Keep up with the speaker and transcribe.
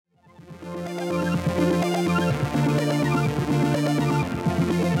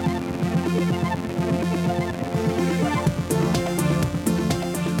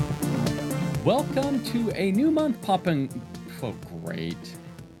to a new month popping. Oh, great.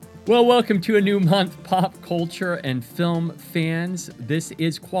 Well, welcome to a new month, pop culture and film fans. This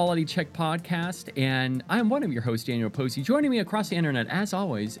is Quality Check Podcast, and I'm one of your hosts, Daniel Posey. Joining me across the internet, as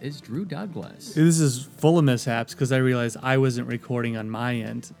always, is Drew Douglas. This is full of mishaps because I realized I wasn't recording on my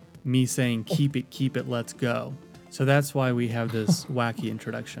end. Me saying, keep it, let's go. So that's why we have this wacky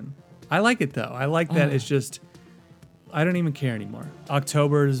introduction. I like it, though. I like that it's just, I don't even care anymore.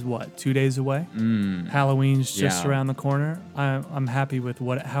 October is what, 2 days away? Halloween's just around the corner. I'm happy with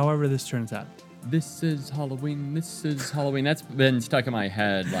however this turns out. This is Halloween. That's been stuck in my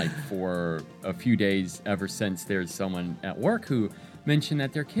head like for a few days ever since there's someone at work who mentioned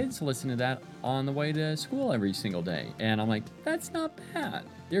that their kids listen to that on the way to school every single day. And I'm like, that's not bad.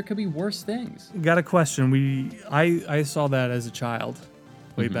 There could be worse things. Got a question. I saw that as a child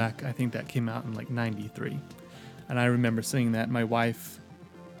way back. I think that came out in like 93. And I remember seeing that. My wife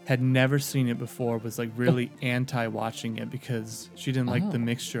had never seen it before, was like really anti-watching it because she didn't like the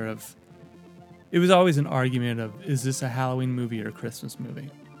mixture of... It was always an argument of, is this a Halloween movie or a Christmas movie?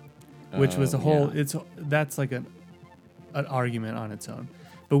 Which was a whole... Yeah. That's like an argument on its own.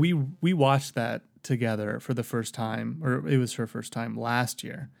 But we watched that together for the first time, or it was her first time last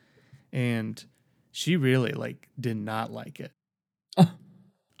year. And she really did not like it.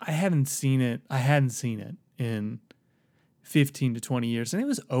 I hadn't seen it in 15 to 20 years, and it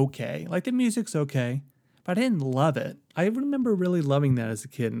was okay. Like, the music's okay, but I didn't love it. I remember really loving that as a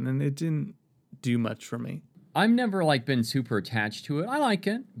kid, and it didn't do much for me. I've never been super attached to it. I like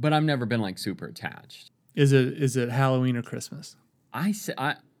it, but I've never been super attached. Is it Halloween or Christmas?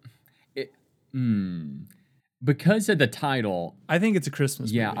 Because of the title. I think it's a Christmas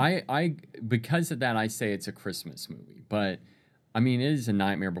movie. Yeah, I because of that, I say it's a Christmas movie. But I mean, it is a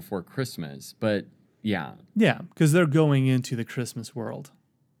Nightmare Before Christmas. But yeah. Yeah, because they're going into the Christmas world.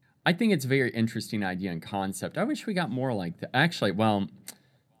 I think it's a very interesting idea and concept. I wish we got more like that. Actually, well,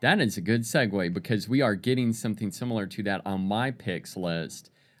 that is a good segue because we are getting something similar to that on my picks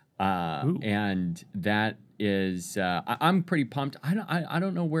list. And that is, I'm pretty pumped. I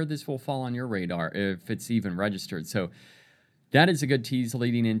don't know where this will fall on your radar, if it's even registered. So that is a good tease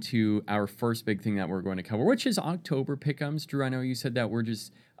leading into our first big thing that we're going to cover, which is October pick'ems. Drew, I know you said that we're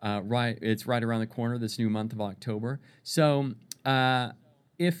just it's right around the corner, this new month of October. So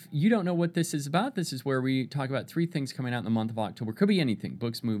if you don't know what this is about, this is where we talk about 3 things coming out in the month of October. Could be anything,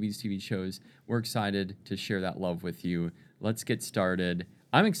 books, movies, TV shows. We're excited to share that love with you. Let's get started.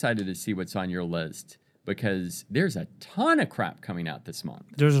 I'm excited to see what's on your list because there's a ton of crap coming out this month.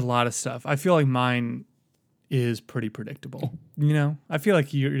 There's a lot of stuff. I feel like mine is pretty predictable. You know, I feel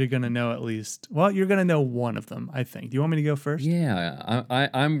like you're going to know at least, well, you're going to know one of them, I think. Do you want me to go first? Yeah,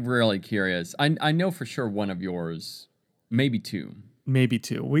 I'm really curious. I know for sure one of yours, maybe 2. Maybe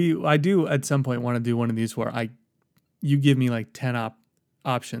 2. I do at some point want to do one of these where you give me 10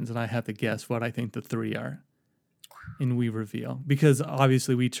 options and I have to guess what I think the 3 are. And we reveal. Because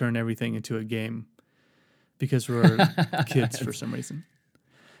obviously we turn everything into a game because we're kids for some reason.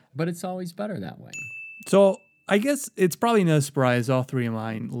 But it's always better that way. So I guess it's probably no surprise all 3 of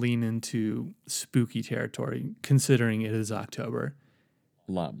mine lean into spooky territory, considering it is October.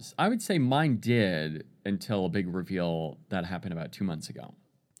 Loves. I would say mine did until a big reveal that happened about 2 months ago.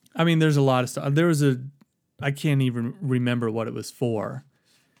 I mean, there's a lot of stuff. I can't even remember what it was for,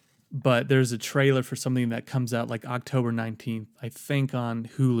 but there's a trailer for something that comes out October 19th, I think on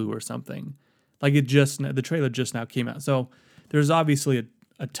Hulu or something. The trailer just now came out. So there's obviously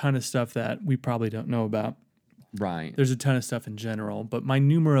a ton of stuff that we probably don't know about. Right. There's a ton of stuff in general, but my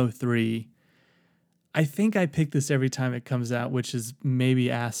numero 3, I think I pick this every time it comes out, which is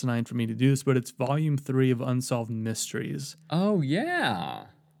maybe asinine for me to do this, but it's Volume 3 of Unsolved Mysteries. Oh, yeah.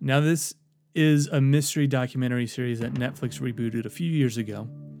 Now, this is a mystery documentary series that Netflix rebooted a few years ago.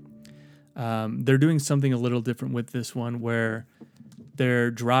 They're doing something a little different with this one where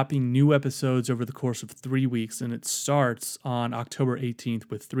they're dropping new episodes over the course of 3 weeks, and it starts on October 18th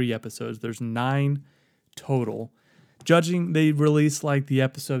with 3 episodes. There's 9 total. They release the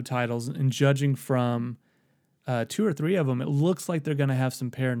episode titles, and judging from 2 or 3 of them, it looks like they're going to have some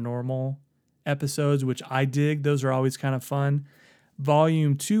paranormal episodes, which I dig. Those are always kind of fun.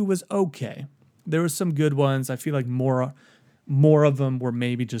 Volume 2 was okay. There were some good ones. I feel like more of them were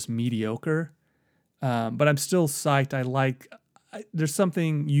maybe just mediocre. But I'm still psyched. There's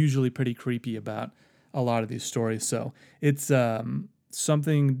something usually pretty creepy about a lot of these stories. So it's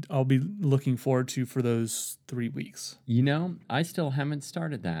something I'll be looking forward to for those 3 weeks. You know, I still haven't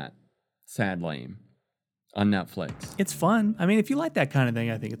started that, sadly, on Netflix. It's fun. I mean, if you like that kind of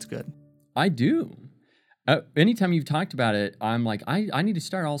thing, I think it's good. I do. Anytime you've talked about it, I'm like, I need to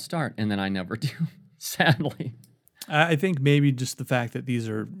start, I'll start. And then I never do. Sadly. I think maybe just the fact that these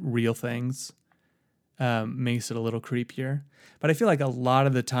are real things makes it a little creepier. But I feel like a lot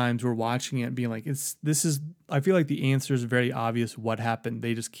of the times we're watching it being like, I feel like the answer is very obvious what happened.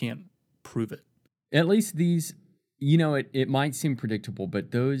 They just can't prove it. At least these, it might seem predictable, but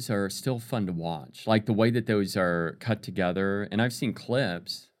those are still fun to watch. Like the way that those are cut together. And I've seen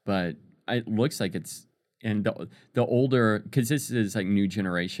clips, but it looks like it's, and the older, because this is like new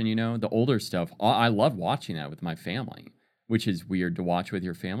generation, the older stuff, I love watching that with my family, which is weird to watch with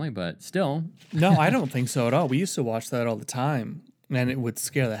your family, but still. No, I don't think so at all. We used to watch that all the time, and it would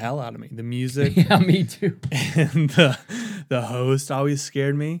scare the hell out of me. The music. Yeah, me too. And the host always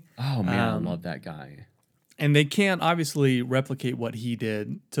scared me. Oh, man, I love that guy. And they can't obviously replicate what he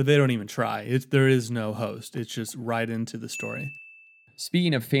did, so they don't even try. There is no host. It's just right into the story.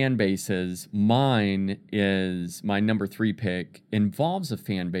 Speaking of fan bases, mine is my number 3 pick, involves a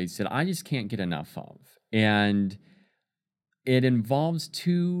fan base that I just can't get enough of. And it involves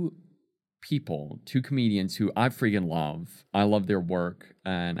 2 comedians who I freaking love. I love their work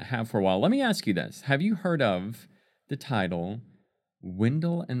and I have for a while. Let me ask you this. Have you heard of the title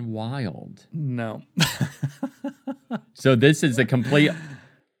Wendell and Wild? No. So this is a complete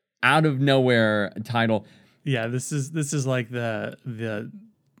out of nowhere title. Yeah, this is like the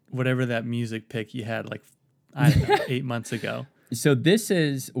whatever that music pick you had like, I don't know, 8 months ago. So this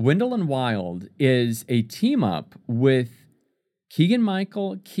is Wendell and Wild is a team up with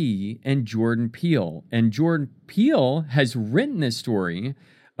Keegan-Michael Key and Jordan Peele. And Jordan Peele has written this story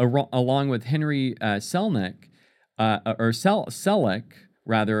along with Henry Selick,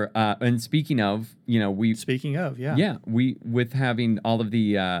 rather. And speaking of, yeah, with having all of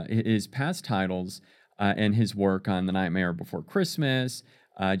the his past titles and his work on The Nightmare Before Christmas,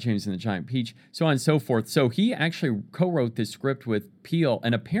 James and the Giant Peach, so on and so forth. So he actually co-wrote this script with Peele,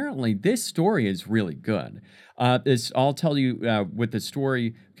 and apparently this story is really good. I'll tell you with the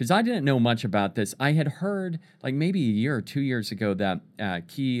story, because I didn't know much about this. I had heard like maybe a year or 2 years ago that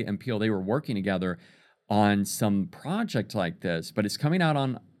Key and Peele, they were working together on some project like this, but it's coming out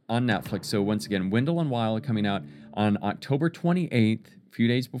on Netflix. So once again, Wendell and Wild coming out on October 28th, a few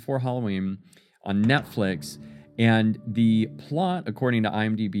days before Halloween on Netflix. And the plot, according to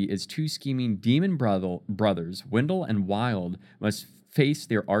IMDb, is 2 scheming demon brothers, Wendell and Wild, must face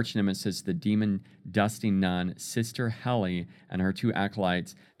their arch nemesis, the demon-dusting nun, Sister Helly, and her 2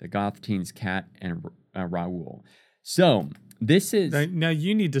 acolytes, the goth teens Kat and Raoul. So this is... Now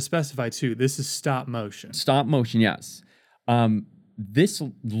you need to specify, too, this is stop motion. Stop motion, yes. This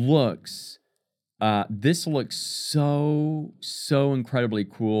looks so incredibly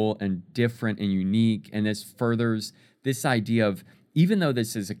cool and different and unique. And this furthers this idea of, even though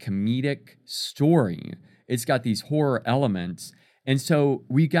this is a comedic story, it's got these horror elements. And so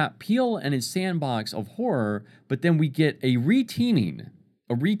we got Peele and his sandbox of horror, but then we get a reteaming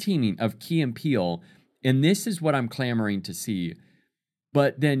of Key and Peele. And this is what I'm clamoring to see.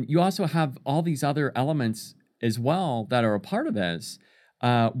 But then you also have all these other elements as well that are a part of this,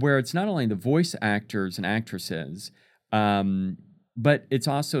 where it's not only the voice actors and actresses, but it's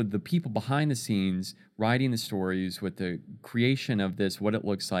also the people behind the scenes writing the stories with the creation of this, what it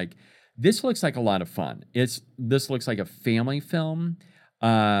looks like. This looks like a lot of fun. This looks like a family film,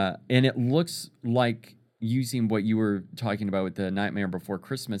 and it looks like using what you were talking about with The Nightmare Before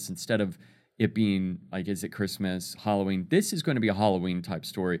Christmas, instead of it being like, is it Christmas, Halloween? This is going to be a Halloween type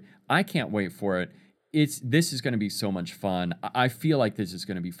story. I can't wait for it. This is going to be so much fun. I feel like this is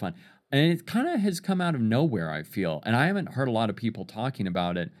going to be fun. And it kind of has come out of nowhere, I feel. And I haven't heard a lot of people talking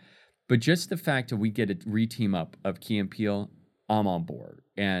about it. But just the fact that we get a re-team up of Key and Peele, I'm on board.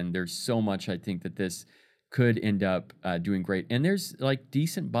 And there's so much I think that this could end up doing great. And there's like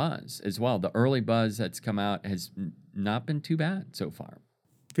decent buzz as well. The early buzz that's come out has not been too bad so far.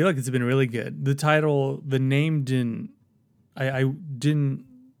 I feel like it's been really good. The name I didn't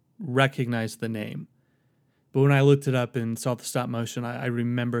recognize the name. But when I looked it up and saw the stop motion, I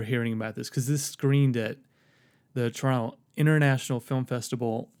remember hearing about this because this screened at the Toronto International Film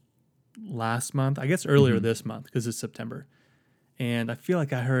Festival last month. I guess earlier this month because it's September. And I feel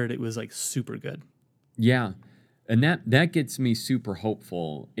like I heard it was like super good. Yeah. And that gets me super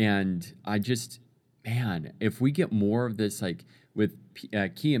hopeful. And I just, man, if we get more of this, like with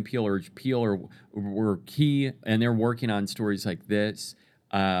Key and Peele, or Key and they're working on stories like this,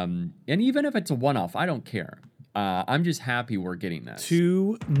 and even if it's a one-off, I don't care. I'm just happy we're getting this.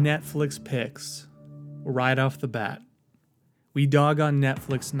 2 Netflix picks right off the bat. We dog on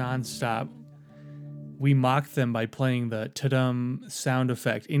Netflix nonstop. We mock them by playing the ta-dum sound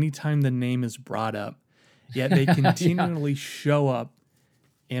effect anytime the name is brought up. Yet they continually show up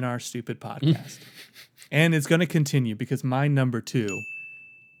in our stupid podcast. And it's going to continue because my number 2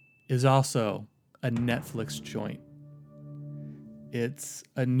 is also a Netflix joint. It's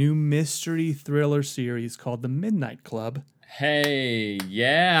a new mystery thriller series called The Midnight Club. Hey,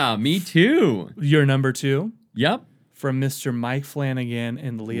 yeah, me too. Your number 2? Yep. From Mr. Mike Flanagan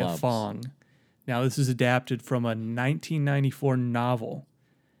and Leah Loves. Fong. Now, this is adapted from a 1994 novel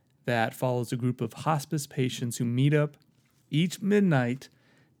that follows a group of hospice patients who meet up each midnight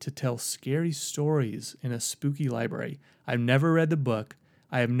to tell scary stories in a spooky library. I've never read the book.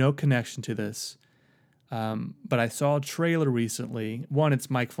 I have no connection to this. But I saw a trailer recently. One, it's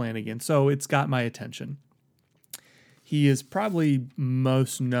Mike Flanagan, so it's got my attention. He is probably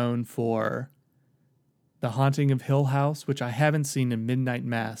most known for The Haunting of Hill House, which I haven't seen, in Midnight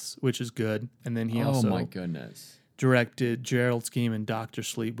Mass, which is good. And then he also my goodness. directed Gerald's Game and Doctor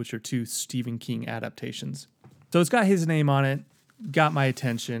Sleep, which are 2 Stephen King adaptations. So it's got his name on it, got my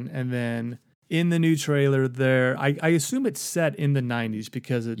attention. And then in the new trailer there, I assume it's set in the 90s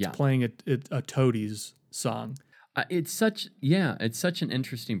because it's playing a Toadies song. It's such an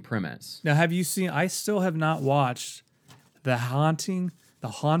interesting premise. Now, have you seen, I still have not watched The Haunting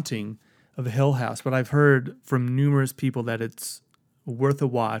of Hill House, but I've heard from numerous people that it's worth a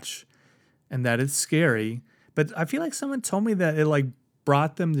watch and that it's scary. But I feel like someone told me that it like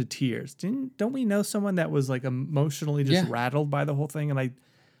brought them to tears. Don't we know someone that was like emotionally just rattled by the whole thing? And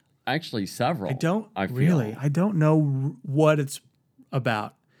actually several. I don't know what it's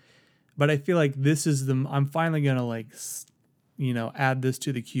about, but I feel like this is I'm finally gonna add this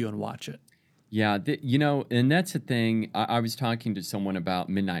to the queue and watch it. Yeah, and that's the thing. I was talking to someone about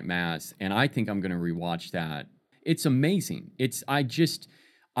Midnight Mass, and I think I'm going to rewatch that. It's amazing.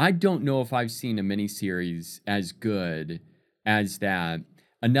 I don't know if I've seen a miniseries as good as that.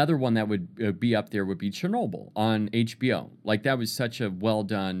 Another one that would be up there would be Chernobyl on HBO. Like, that was such a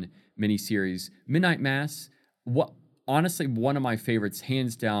well-done miniseries. Midnight Mass, honestly, one of my favorites,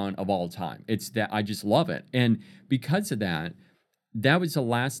 hands down, of all time. It's that I just love it. And because of that, that was the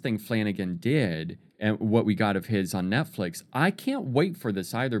last thing Flanagan did, and what we got of his on Netflix. I can't wait for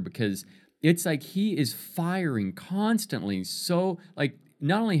this either, because it's like he is firing constantly. So, like,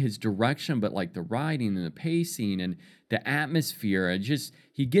 not only his direction, but like the writing and the pacing and the atmosphere.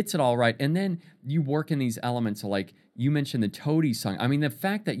 He gets it all right. And then you work in these elements of, like, you mentioned the Toady song. I mean, the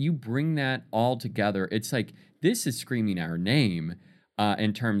fact that you bring that all together, it's like, this is screaming our name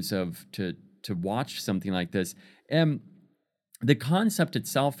in terms of to watch something like this. And the concept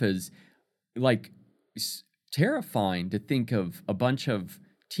itself is like terrifying to think of a bunch of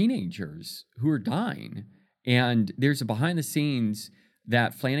teenagers who are dying. And there's a behind the scenes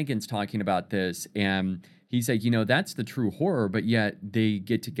that Flanagan's talking about this. And he's like, that's the true horror, but yet they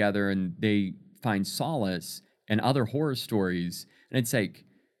get together and they find solace in other horror stories. And it's like,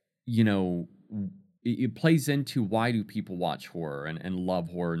 it plays into why do people watch horror and love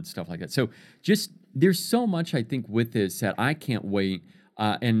horror and stuff like that. So just, there's so much, I think, with this that I can't wait.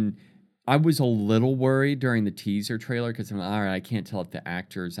 And I was a little worried during the teaser trailer because I'm like, all right, I can't tell if the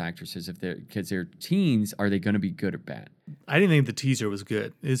actresses, because they're teens, are they going to be good or bad? I didn't think the teaser was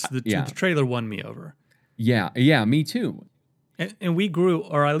good. The trailer won me over. Yeah, me too. And we grew,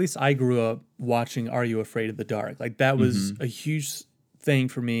 or at least I grew up watching Are You Afraid of the Dark? Like, that was a huge thing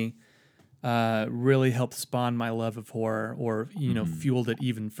for me. Really helped spawn my love of horror, or fueled it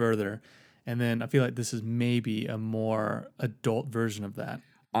even further. And then I feel like this is maybe a more adult version of that.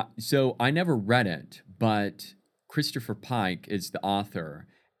 So I never read it, but Christopher Pike is the author,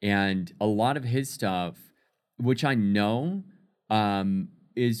 and a lot of his stuff, which I know,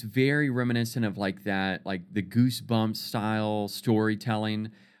 is very reminiscent of like that, like the Goosebumps style storytelling.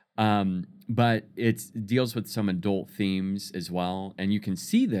 But it deals with some adult themes as well, and you can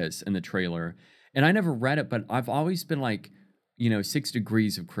see this in the trailer. And I never read it, but I've always been like, 6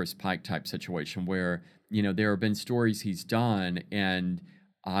 Degrees of Chris Pike type situation where, there have been stories he's done, and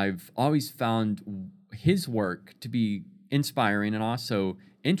I've always found his work to be inspiring and also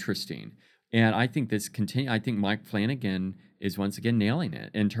interesting. And I think I think Mike Flanagan is once again nailing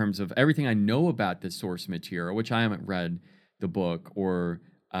it in terms of everything I know about the source material, which I haven't read the book or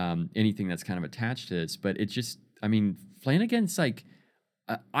anything that's kind of attached to this. But it's just, Flanagan's like,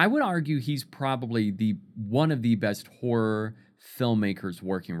 I would argue he's probably one of the best horror filmmakers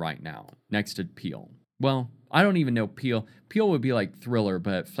working right now, next to Peele. Well, I don't even know Peele. Peele would be like thriller,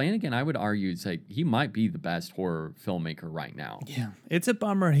 but Flanagan, I would argue, it's like he might be the best horror filmmaker right now. Yeah, it's a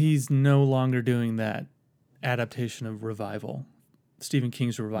bummer he's no longer doing that adaptation of Revival, Stephen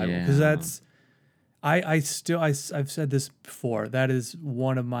King's Revival, because that's I've said this before. That is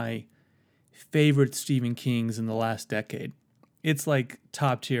one of my favorite Stephen Kings in the last decade. it's like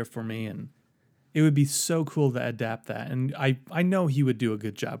top tier for me, and it would be so cool to adapt that. And I know he would do a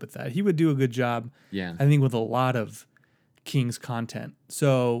good job with that. He would do a good job, Yeah. I think, with a lot of King's content.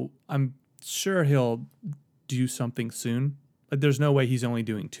 So I'm sure he'll do something soon, but there's no way he's only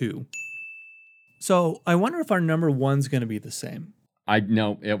doing 2. So I wonder if our number one's going to be the same.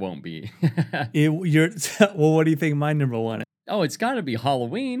 No, it won't be. Well, what do you think my number one is? Oh, it's got to be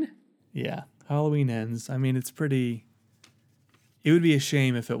Halloween. Yeah, Halloween Ends. I mean, it's pretty. It would be a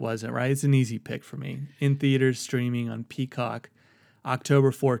shame if it wasn't, right? It's an easy pick for me. In theaters, streaming on Peacock,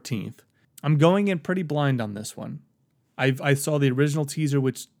 October 14th. I'm going in pretty blind on this one. I saw the original teaser,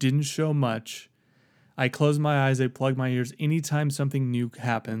 which didn't show much. I close my eyes, I plug my ears. Anytime something new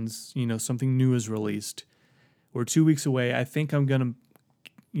happens, something new is released, we're 2 weeks away. I think I'm going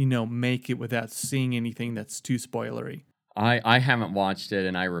to, make it without seeing anything that's too spoilery. I haven't watched it,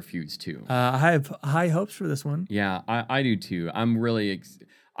 and I refuse to. I have high hopes for this one. Yeah, I do too. I'm really.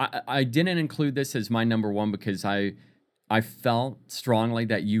 I didn't include this as my number one because I felt strongly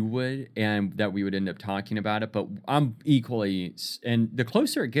that you would and that we would end up talking about it. But I'm equally, and the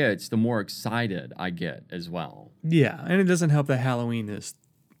closer it gets, the more excited I get as well. Yeah, and it doesn't help that Halloween is,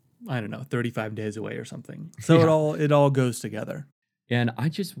 I don't know, 35 days away or something. So Yeah. it all goes together. And I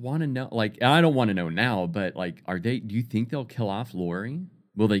just want to know, like, I don't want to know now, but like, do you think they'll kill off Lori?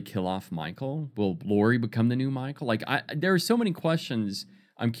 Will they kill off Michael? Will Lori become the new Michael? Like, there are so many questions.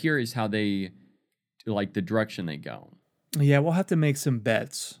 I'm curious how they, like, the direction they go. Yeah, we'll have to make some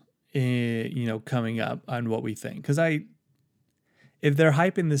bets, coming up on what we think. Because if they're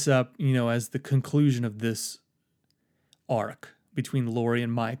hyping this up, as the conclusion of this arc between Lori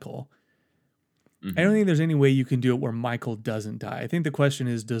and Michael, I don't think there's any way you can do it where Michael doesn't die. I think the question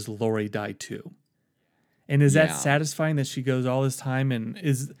is, does Lori die too? And is that satisfying that she goes all this time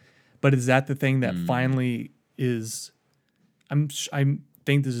is that the thing that finally is, I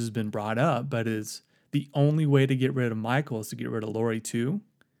think this has been brought up, but is the only way to get rid of Michael is to get rid of Lori too?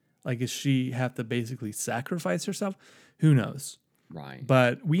 Like, does she have to basically sacrifice herself? Who knows? Right.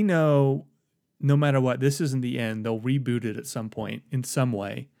 But we know no matter what, this isn't the end. They'll reboot it at some point in some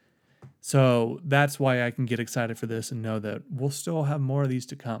way. So that's why I can get excited for this and know that we'll still have more of these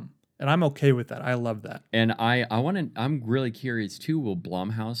to come. And I'm okay with that. I love that. And I'm really curious too, will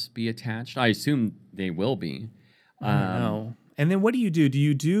Blumhouse be attached? I assume they will be. I don't know. And then what do? Do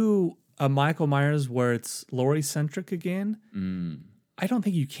you do a Michael Myers where it's Lori centric again? I don't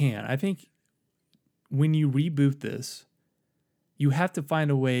think you can. I think when you reboot this, you have to find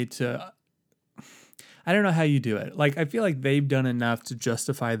a way to, I don't know how you do it. Like, I feel like they've done enough to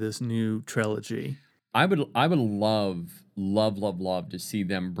justify this new trilogy. I would love to see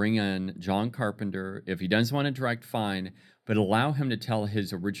them bring in John Carpenter. If he doesn't want to direct, fine, but allow him to tell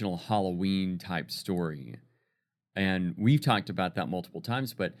his original Halloween type story. And we've talked about that multiple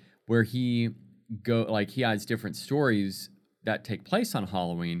times, but where he has different stories that take place on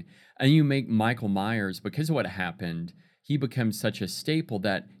Halloween, and you make Michael Myers, because of what happened, he becomes such a staple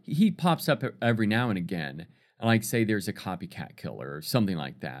that he pops up every now and again. And like, say there's a copycat killer or something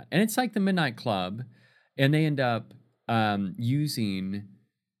like that. And it's like the Midnight Club, and they end up using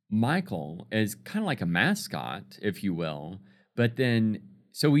Michael as kind of like a mascot, if you will. But then,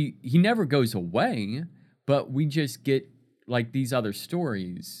 so he never goes away, but we just get like these other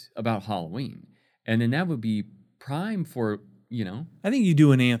stories about Halloween. And then that would be prime for, I think you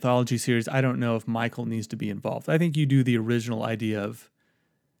do an anthology series. I don't know if Michael needs to be involved. I think you do the original idea of,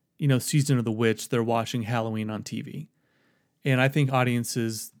 Season of the Witch, they're watching Halloween on TV. And I think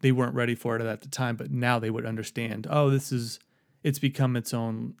audiences, they weren't ready for it at the time, but now they would understand, it's become its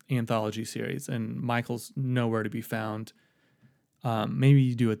own anthology series and Michael's nowhere to be found. Maybe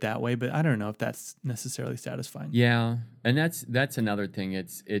you do it that way, but I don't know if that's necessarily satisfying. Yeah. And that's another thing.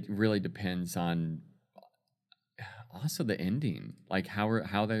 It really depends on also the ending. Like how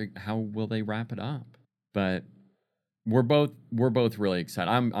will they wrap it up? But we're both really excited.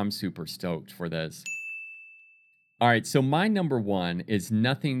 I'm super stoked for this. All right, so my number one is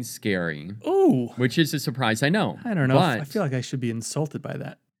Nothing Scary. Ooh. Which is a surprise, I know. I don't know. I feel like I should be insulted by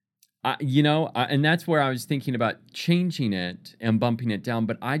that. And that's where I was thinking about changing it and bumping it down.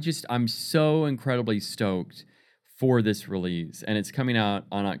 But I'm so incredibly stoked for this release. And it's coming out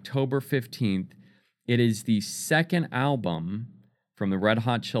on October 15th. It is the second album from the Red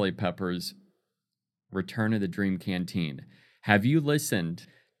Hot Chili Peppers, Return of the Dream Canteen. Have you listened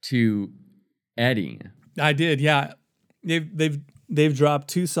to Eddie? I did, yeah. They've dropped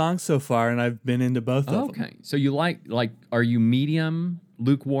 2 songs so far, and I've been into both of them. Okay, so you like are you medium,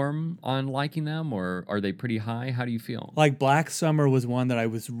 lukewarm on liking them, or are they pretty high? How do you feel? Like Black Summer was one that I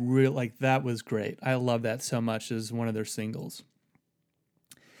was that was great. I love that so much as one of their singles.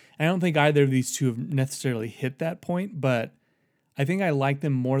 I don't think either of these two have necessarily hit that point, but I think I like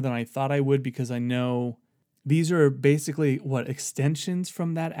them more than I thought I would because I know these are basically extensions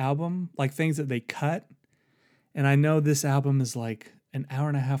from that album, like things that they cut. And I know this album is like an hour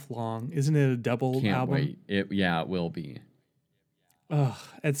and a half long. Isn't it a double Can't album? wait. It will be. Ugh,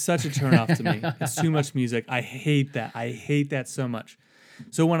 it's such a turnoff to me. It's too much music. I hate that. I hate that so much.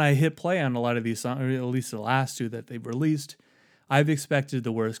 So when I hit play on a lot of these songs, or at least the last two that they've released, I've expected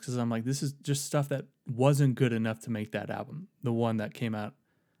the worst because I'm like, this is just stuff that wasn't good enough to make that album, the one that came out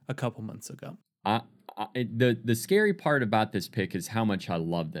a couple months ago. The scary part about this pick is how much I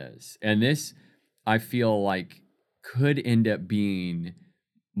love this, and this I feel like could end up being.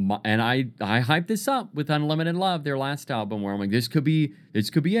 And I hyped this up with Unlimited Love, their last album, where I'm like, this could be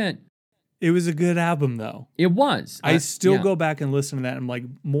it. It was a good album though. It was. I still go back and listen to that. And I'm like,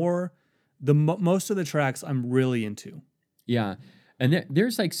 most of the tracks I'm really into. Yeah, and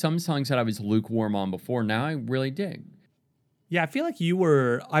there's like some songs that I was lukewarm on before. Now I really dig. Yeah, I feel like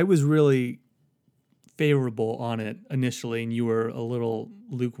I was really favorable on it initially, and you were a little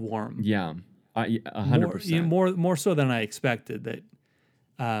lukewarm. Yeah, 100%. More so than I expected. That,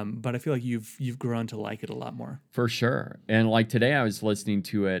 but I feel like you've grown to like it a lot more. For sure. And like today, I was listening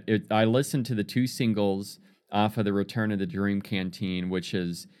to it. I listened to the two singles off of the Return of the Dream Canteen, which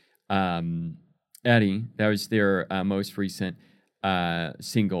is Eddie. That was their most recent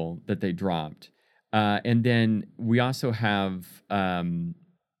single that they dropped. And then we also have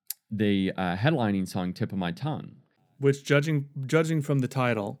the headlining song, Tip of My Tongue. Which, judging from the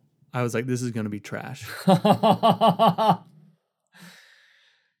title, I was like, this is going to be trash.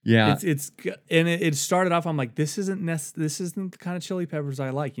 Yeah, it started off. I'm like, this isn't the kind of Chili Peppers I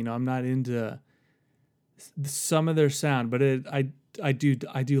like. You know, I'm not into some of their sound, but I do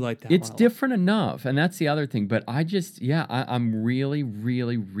like that. It's different enough, and that's the other thing. But I'm really,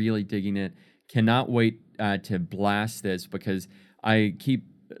 really, really digging it. Cannot wait to blast this because I keep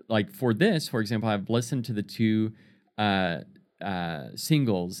like for this, for example, I've listened to the two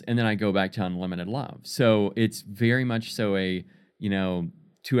singles, and then I go back to Unlimited Love. So it's very much so a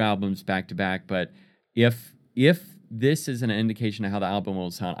two albums back to back, but if this is an indication of how the album will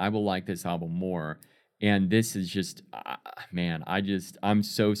sound, I will like this album more. And this is just, man, I'm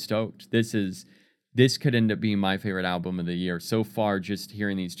so stoked. This could end up being my favorite album of the year so far. Just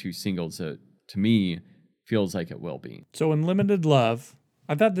hearing these two singles, to me, feels like it will be. So Unlimited Love,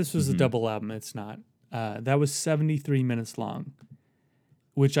 I thought this was a double album. It's not. That was 73 minutes long,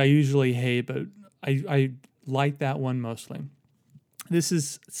 which I usually hate, but I like that one mostly. This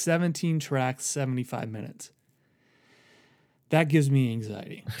is 17 tracks, 75 minutes. That gives me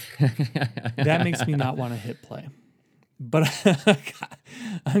anxiety. That makes me not want to hit play. But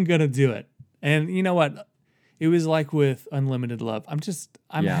I'm going to do it. And you know what? It was like with Unlimited Love.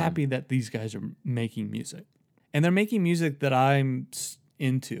 I'm happy that these guys are making music. And they're making music that I'm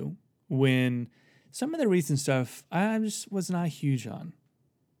into, when some of the recent stuff I just was not huge on.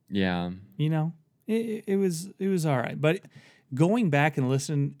 Yeah. You know, it was all right. But going back and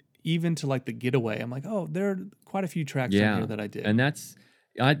listen even to like the Getaway, I'm like, oh, there are quite a few tracks on here that I did. And that's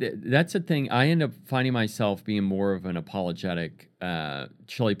a thing. I end up finding myself being more of an apologetic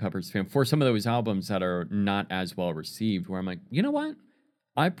Chili Peppers fan for some of those albums that are not as well received, where I'm like, you know what?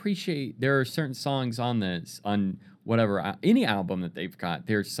 I appreciate there are certain songs on whatever, any album that they've got,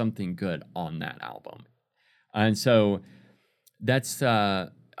 there's something good on that album. And so that's,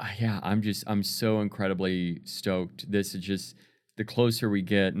 I'm so incredibly stoked. This is just, the closer we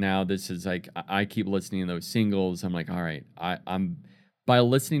get now, this is like, I keep listening to those singles. I'm like, all right, I'm by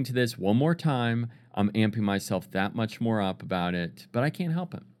listening to this one more time, I'm amping myself that much more up about it, but I can't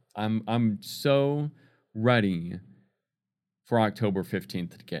help it. I'm so ready for October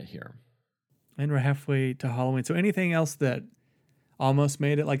 15th to get here. And we're halfway to Halloween. So anything else that almost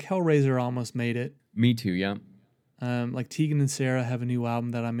made it? Like Hellraiser almost made it. Me too, yeah. Like Tegan and Sarah have a new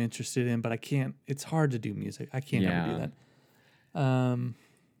album that I'm interested in, but I can't. It's hard to do music. I can't ever do that.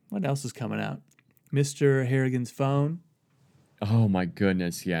 What else is coming out? Mr. Harrigan's Phone. Oh my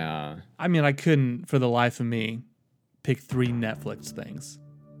goodness, yeah. I mean, I couldn't, for the life of me, pick 3 Netflix things.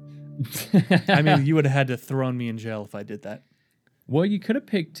 I mean, you would have had to thrown me in jail if I did that. Well, you could have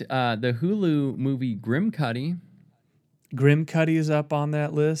picked the Hulu movie Grimcutty. Grimcutty is up on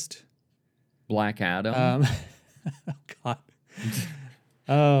that list. Black Adam. Oh, God.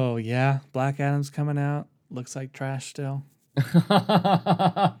 Oh, yeah. Black Adam's coming out. Looks like trash still.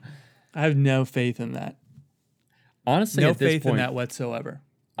 I have no faith in that. Honestly, no at this faith point, in that whatsoever.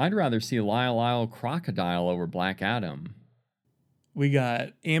 I'd rather see Lyle Crocodile over Black Adam. We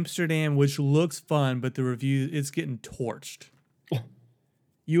got Amsterdam, which looks fun, but the review, it's getting torched.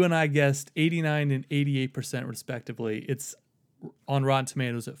 You and I guessed 89 and 88% respectively. It's on Rotten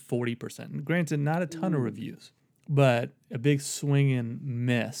Tomatoes at 40%. And granted, not a ton of reviews, but a big swing and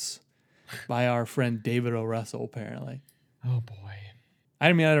miss by our friend David O. Russell, apparently. Oh boy.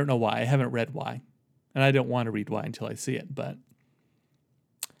 I mean, I don't know why. I haven't read why. And I don't want to read why until I see it. But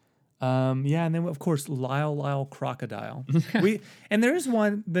yeah, and then of course Lyle Crocodile. And there is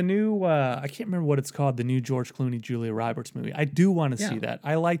one, the new I can't remember what it's called, the new George Clooney, Julia Roberts movie. I do want to see that.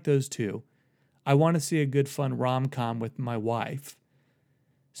 I like those two. I want to see a good fun rom-com with my wife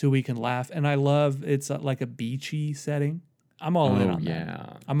so we can laugh. And I love it's like a beachy setting. I'm all in on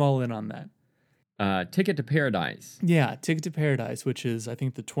that. I'm all in on that. Ticket to Paradise. Yeah, Ticket to Paradise, which is I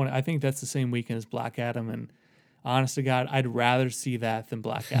think I think that's the same weekend as Black Adam, and honest to God, I'd rather see that than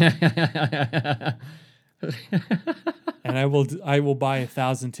Black Adam. And I will buy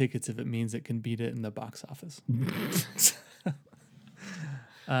 1,000 tickets if it means it can beat it in the box office.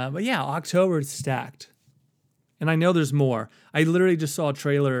 But yeah, October is stacked. And I know there's more. I literally just saw a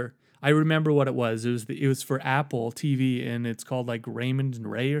trailer. I remember what it was. It was for Apple TV, and it's called like Raymond and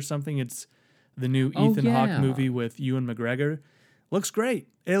Ray or something. It's the new Ethan Hawke movie with Ewan McGregor. Looks great.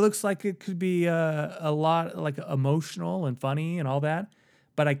 It looks like it could be a lot like emotional and funny and all that.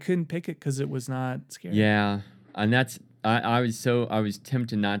 But I couldn't pick it because it was not scary. Yeah, and that's I was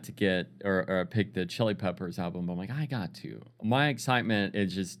tempted not to get or pick the Chili Peppers album, but I'm like, I got to. My excitement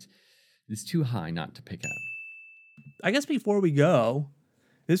is too high not to pick it. I guess before we go,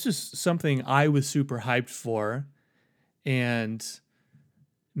 this is something I was super hyped for, and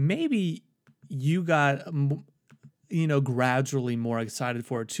maybe you got gradually more excited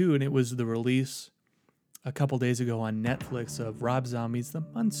for it too. And it was the release a couple days ago on Netflix of Rob Zombie's The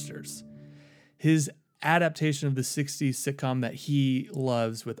Munsters. His adaptation of the 60s sitcom that he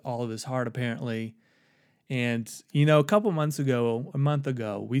loves with all of his heart, apparently. And, a month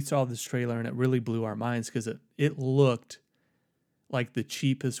ago, we saw this trailer and it really blew our minds because it looked like the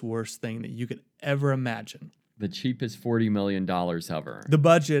cheapest, worst thing that you could ever imagine. The cheapest $40 million ever. The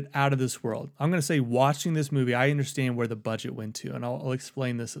budget out of this world. I'm going to say watching this movie, I understand where the budget went to, and I'll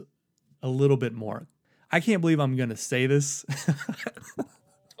explain this a little bit more. I can't believe I'm going to say this.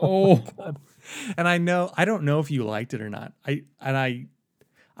 Oh, God. And I don't know if you liked it or not.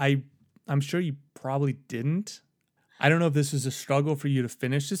 I'm sure you probably didn't. I don't know if this was a struggle for you to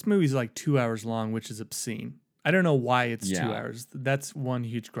finish. This movie's like 2 hours long, which is obscene. I don't know why it's 2 hours. That's one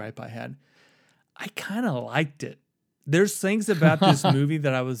huge gripe I had. I kind of liked it. There's things about this movie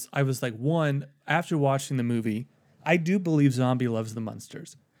that I was like, one, after watching the movie, I do believe Zombie loves the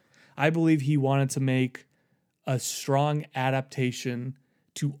Munsters. I believe he wanted to make a strong adaptation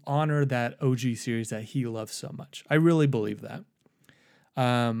to honor that OG series that he loves so much. I really believe that.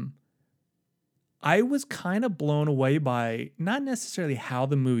 I was kind of blown away by not necessarily how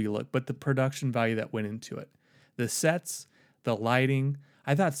the movie looked, but the production value that went into it. The sets, the lighting.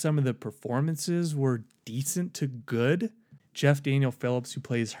 I thought some of the performances were decent to good. Jeff Daniel Phillips, who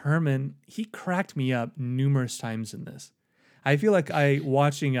plays Herman, he cracked me up numerous times in this. I feel like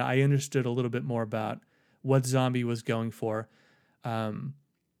watching it, I understood a little bit more about what Zombie was going for. And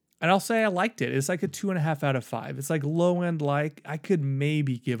I'll say I liked it. It's like a 2.5 out of 5. It's like low end like. I could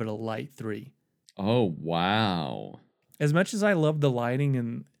maybe give it a light 3. Oh, wow. As much as I love the lighting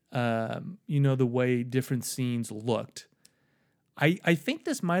and, the way different scenes looked, I think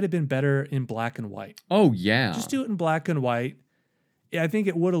this might have been better in black and white. Oh, yeah. Just do it in black and white. I think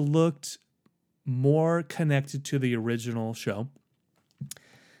it would have looked more connected to the original show.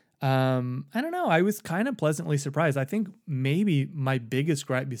 I don't know. I was kind of pleasantly surprised. I think maybe my biggest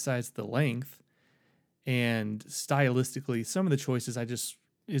gripe besides the length and stylistically, some of the choices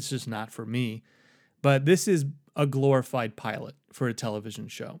it's just not for me. But this is a glorified pilot for a television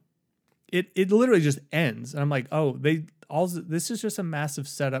show. It literally just ends. And I'm like, oh, this is just a massive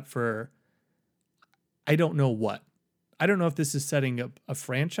setup for I don't know what. I don't know if this is setting up a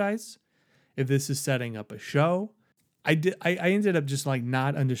franchise, if this is setting up a show. I ended up just like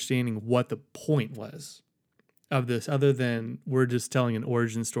not understanding what the point was of this, other than we're just telling an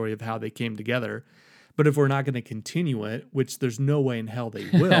origin story of how they came together. But if we're not going to continue it, which there's no way in hell they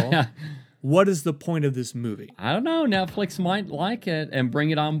will, what is the point of this movie? I don't know. Netflix might like it and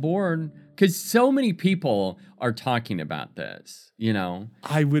bring it on board because so many people are talking about this,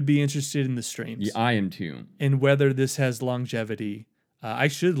 I would be interested in the streams. Yeah, I am too. And whether this has longevity. I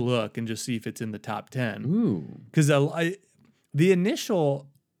should look and just see if it's in the top 10. Ooh. Because the initial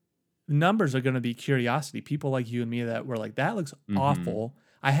numbers are going to be curiosity. People like you and me that were like, that looks awful.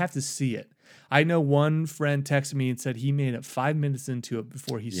 I have to see it. I know one friend texted me and said he made it 5 minutes into it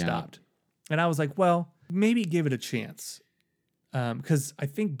before he stopped. And I was like, well, maybe give it a chance. because I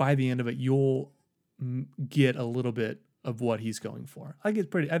think by the end of it, you'll get a little bit of what he's going for. I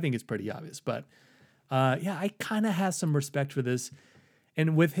think it's pretty obvious, but yeah, I kind of have some respect for this.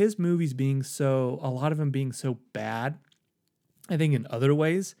 And with his movies being a lot of them being so bad, I think in other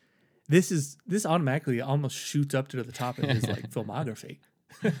ways, this automatically almost shoots up to the top of his like filmography.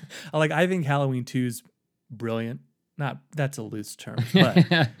 Like I think Halloween 2 is brilliant. That's a loose term,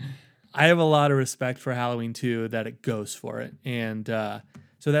 but I have a lot of respect for Halloween 2 that it goes for it. And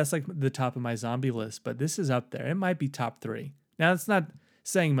so that's like the top of my zombie list, but this is up there. It might be top 3. Now it's not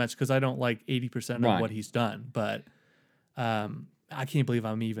saying much because I don't like 80% of what he's done, but I can't believe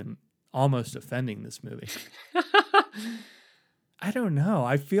I'm even almost offending this movie. I don't know.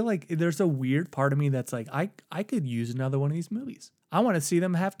 I feel like there's a weird part of me that's like, I could use another one of these movies. I want to see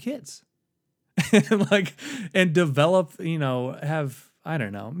them have kids and develop, have, I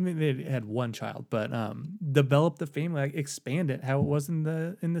don't know, maybe they had one child, but develop the family, like expand it how it was in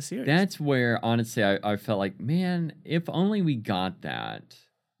the series. That's where, honestly, I felt like, man, if only we got that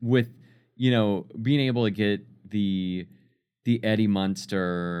with, being able to get the Eddie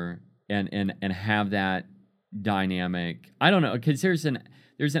Munster and have that dynamic. I don't know, because there's an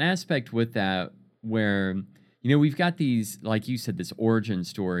aspect with that where we've got these, like you said, this origin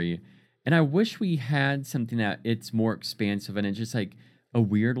story, and I wish we had something that it's more expansive and it's just like a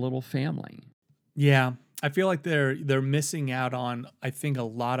weird little family. Yeah, I feel like they're missing out on, I think, a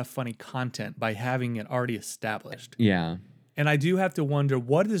lot of funny content by having it already established. Yeah, and I do have to wonder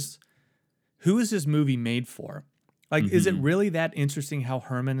who is this movie made for? Like, is it really that interesting how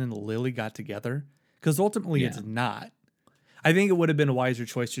Herman and Lily got together? Because ultimately, it's not. I think it would have been a wiser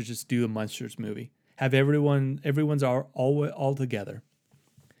choice to just do a Munsters movie. Have everyone's all together,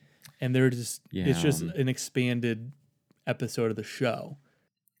 and they're just it's just an expanded episode of the show.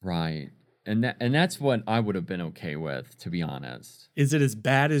 Right, and that's what I would have been okay with, to be honest. Is it as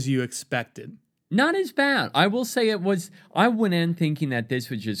bad as you expected? Not as bad. I will say it was. I went in thinking that this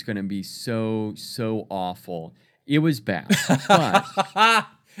was just going to be so awful. It was bad, but.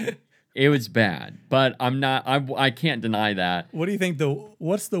 It was bad, but I can't deny that. What do you think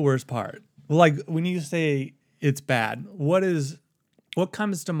what's the worst part? Like when you say it's bad, what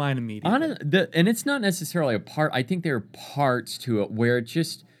comes to mind immediately? And it's not necessarily a part. I think there are parts to it where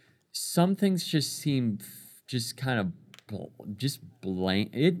some things just seem just kind of just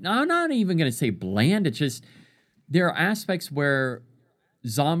bland. I'm not even going to say bland. It's just, there are aspects where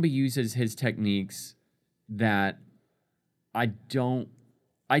Zombie uses his techniques that I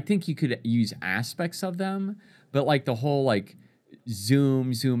think you could use aspects of them, but like the whole like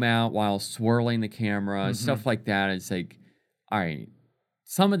zoom out while swirling the camera, stuff like that. It's like, all right,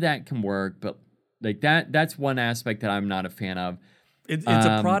 some of that can work, but like that's one aspect that I'm not a fan of. It's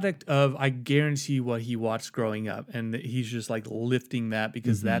a product of, I guarantee, what he watched growing up, and he's just like lifting that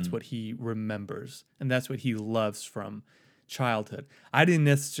because that's what he remembers and that's what he loves from childhood. I didn't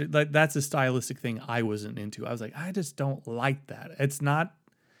necessarily, that's a stylistic thing I wasn't into. I was like, I just don't like that. It's not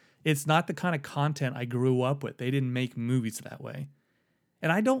the kind of content I grew up with. They didn't make movies that way.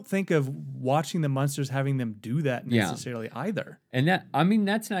 And I don't think of watching the Munsters having them do that necessarily either. And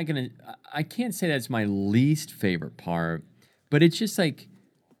that's not going to, I can't say that's my least favorite part, but it's just like,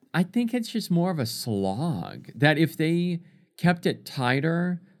 I think it's just more of a slog that if they kept it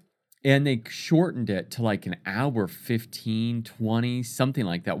tighter and they shortened it to like an hour, 15, 20, something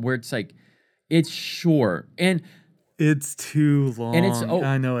like that, where it's like, it's short. And it's too long. And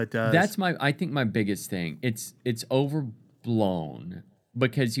I know it does. That's I think my biggest thing. It's overblown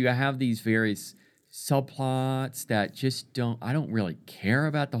because you have these various subplots that just I don't really care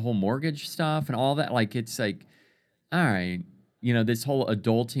about the whole mortgage stuff and all that. Like, it's like, all right, this whole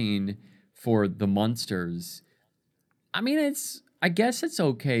adulting for the Munsters. I mean, I guess it's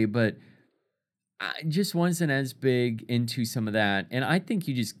okay, but I just wasn't as big into some of that. And I think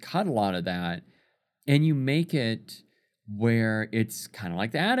you just cut a lot of that and you make it where it's kind of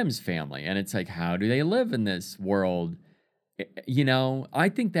like the Addams Family, and it's like, how do they live in this world? I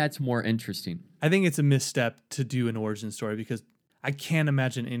think that's more interesting. I think it's a misstep to do an origin story because I can't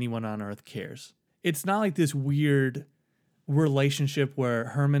imagine anyone on Earth cares. It's not like this weird relationship where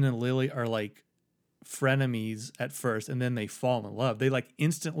Herman and Lily are like frenemies at first and then they fall in love. They like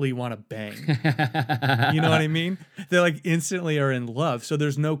instantly want to bang. You know what I mean? They like instantly are in love. So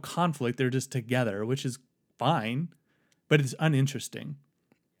there's no conflict. They're just together, which is fine, but it's uninteresting.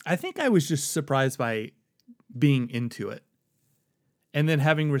 I think I was just surprised by being into it. And then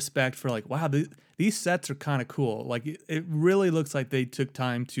having respect for like, wow, these sets are kind of cool. Like it really looks like they took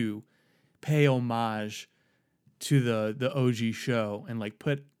time to pay homage to the OG show and like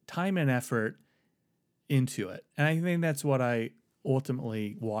put time and effort into it. And I think that's what I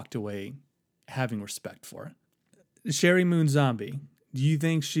ultimately walked away having respect for it. Sherry Moon Zombie. Do you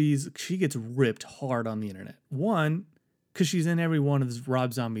think she gets ripped hard on the internet? One, because she's in every one of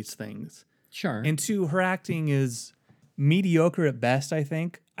Rob Zombie's things. Sure. And two, her acting is mediocre at best, I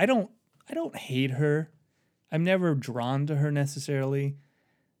think. I don't hate her. I'm never drawn to her necessarily.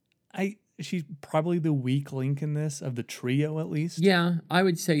 She's probably the weak link in this of the trio, at least. Yeah, I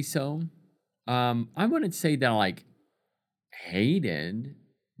would say so. I wouldn't say that I, like, hated,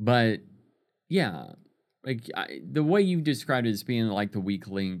 but yeah, like the way you described it as being like the weak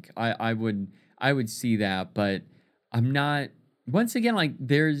link, I would see that, but I'm not. Once again, like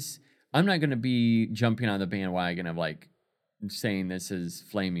I'm not gonna be jumping on the bandwagon of like saying this is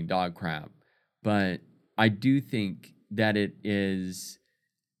flaming dog crap, but I do think that it's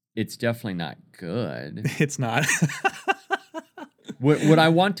definitely not good. It's not. Would I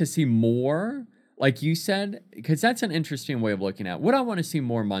want to see more? Like you said, because that's an interesting way of looking at it. Would I want to see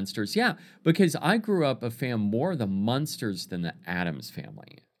more Munsters? Yeah, because I grew up a fan more of the Munsters than the Addams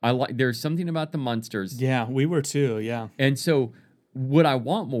Family. There's something about the Munsters. Yeah, we were too, yeah. And so would I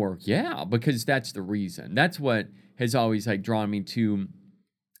want more? Yeah, because that's the reason. That's what has always like drawn me to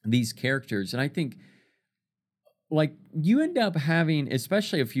these characters. And I think like you end up having,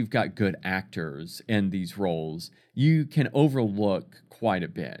 especially if you've got good actors in these roles, you can overlook quite a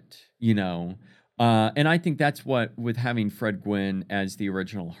bit, you know? And I think that's what, with having Fred Gwynne as the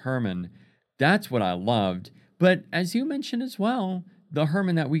original Herman, that's what I loved. But as you mentioned as well, the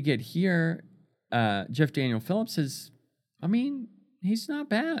Herman that we get here, Jeff Daniel Phillips he's not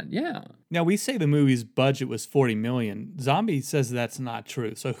bad. Yeah. Now, we say the movie's budget was $40 million. Zombie says that's not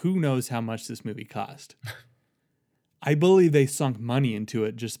true. So who knows how much this movie cost? I believe they sunk money into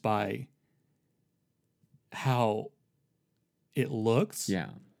it just by how it looks. Yeah.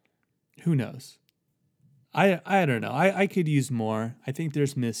 Who knows? I don't know. I could use more. I think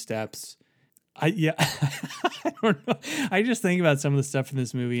there's missteps. I don't know. I just think about some of the stuff in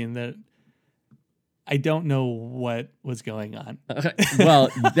this movie and that I don't know what was going on. Well,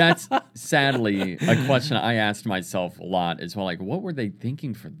 that's sadly a question I asked myself a lot as well. Like, what were they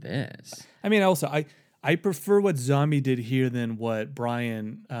thinking for this? I mean, also, I prefer what Zombie did here than what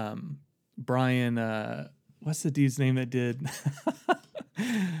Brian, what's the dude's name that did?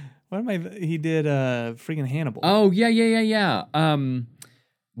 He did freaking Hannibal. Oh, yeah.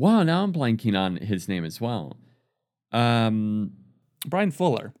 Wow, now I'm blanking on his name as well. Brian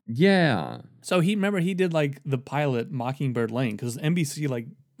Fuller. Yeah. So he did like the pilot Mockingbird Lane because NBC like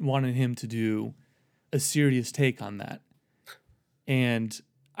wanted him to do a serious take on that. And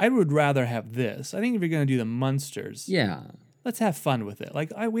I would rather have this. I think if you're going to do the Munsters, yeah, let's have fun with it.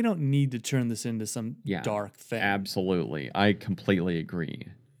 Like we don't need to turn this into some dark thing. Absolutely. I completely agree.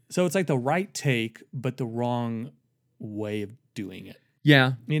 So it's like the right take, but the wrong way of doing it.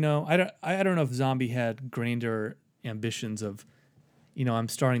 Yeah. You know, I don't know if Zombie had grander ambitions of, you know, I'm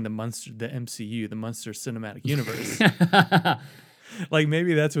starting the MCU, the Munster Cinematic Universe. Like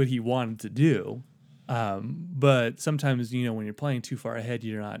maybe that's what he wanted to do. But sometimes, you know, when you're playing too far ahead,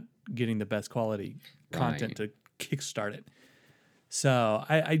 you're not getting the best quality content to kickstart it. So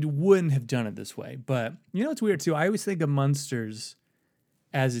I wouldn't have done it this way. But, you know, it's weird too. I always think of Munsters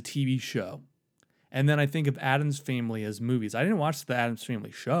as a TV show. And then I think of Addams Family as movies. I didn't watch the Addams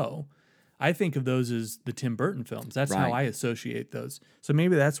Family show. I think of those as the Tim Burton films. That's how I associate those. So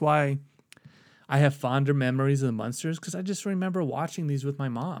maybe that's why I have fonder memories of the Munsters, because I just remember watching these with my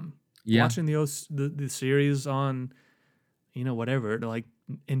mom. Yeah. Watching the series on, you know, whatever, like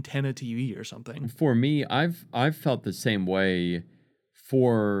Antenna TV or something. For me, I've felt the same way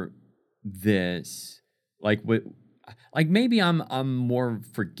for this. Like maybe I'm more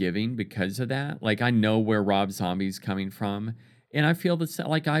forgiving because of that. Like I know where Rob Zombie's coming from, and I feel that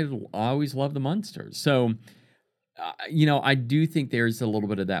like I always love the Munsters. So, you know, I do think there's a little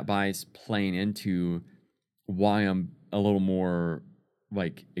bit of that bias playing into why I'm a little more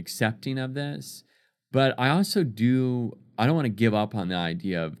like accepting of this. But I also I don't want to give up on the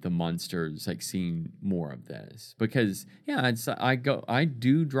idea of the Munsters, like seeing more of this, because yeah, I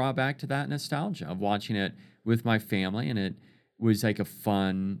do draw back to that nostalgia of watching it with my family, and it was like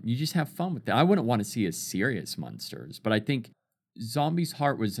you just have fun with that. I wouldn't want to see a serious Munsters, but I think Zombie's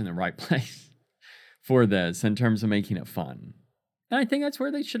heart was in the right place for this in terms of making it fun. And I think that's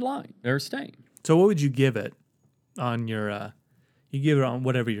where they should lie or stay. So what would you give it on your, you give it on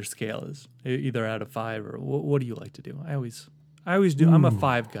whatever your scale is, either out of 5 or what do you like to do? I always do. Ooh. I'm a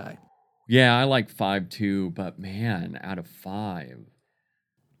 5 guy. Yeah, I like 5 too, but man, out of 5.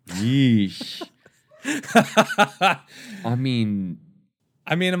 Yeesh. I mean,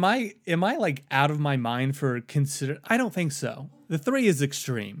 I mean, am I like out of my mind for consider? I don't think so. The 3 is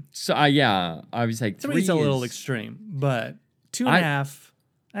extreme. So yeah, I was like 3 is a little is- extreme, but 2.5,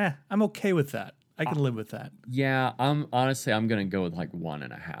 I'm okay with that. I can live with that. Yeah, I'm gonna go with like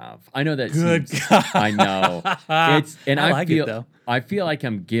 1.5. I know that Good seems, God. I know it's, and I I like it, feel though. I feel like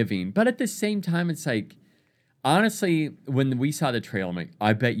I'm giving, but at the same time, it's like honestly, when we saw the trailer, I'm like,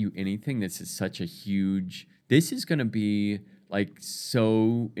 I bet you anything, this is such a huge. This is gonna be like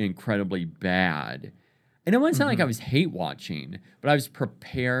so incredibly bad, and it wasn't like I was hate watching, but I was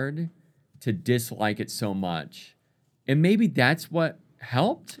prepared to dislike it so much, and maybe that's what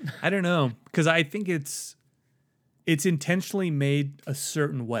helped. I don't know, because I think it's intentionally made a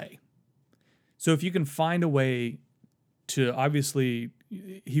certain way. So if you can find a way to, obviously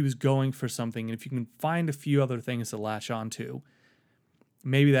he was going for something, and if you can find a few other things to latch onto,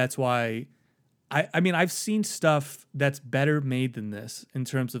 maybe that's why. I mean, I've seen stuff that's better made than this in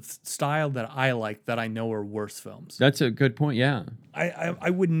terms of style that I like that I know are worse films. That's a good point. Yeah. I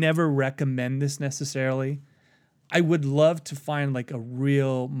would never recommend this necessarily. I would love to find like a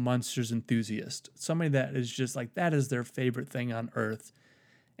real Munsters enthusiast, somebody that is just like that is their favorite thing on earth,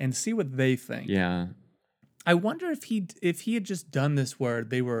 and see what they think. Yeah. I wonder if he had just done this where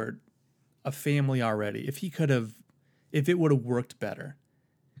they were a family already, if it would have worked better.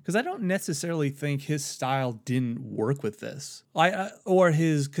 Because I don't necessarily think his style didn't work with this.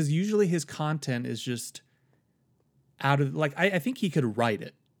 Because usually his content is just out of, like, I think he could write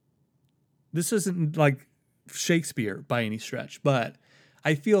it. This isn't like Shakespeare by any stretch, but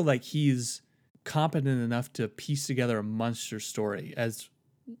I feel like he's competent enough to piece together a monster story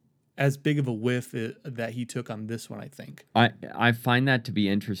as big of a whiff that he took on this one, I think. I find that to be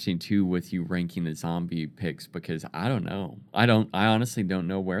interesting too with you ranking the zombie picks because I don't know. I honestly don't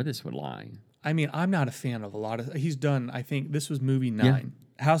know where this would lie. I mean, I'm not a fan of a lot of. He's done. I think this was movie 9,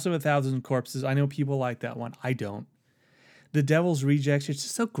 House of a Thousand Corpses. I know people like that one. I don't. The Devil's Rejects. It's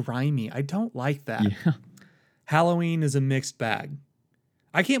just so grimy. I don't like that. Yeah. Halloween is a mixed bag.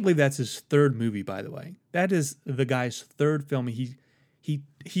 I can't believe that's his 3rd movie. By the way, that is the guy's 3rd film. He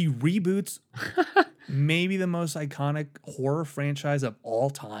reboots maybe the most iconic horror franchise of all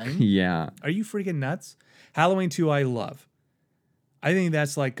time. Yeah. Are you freaking nuts? Halloween 2, I love. I think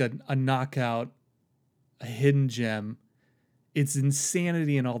that's like a knockout, a hidden gem. It's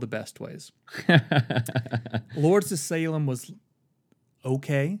insanity in all the best ways. Lords of Salem was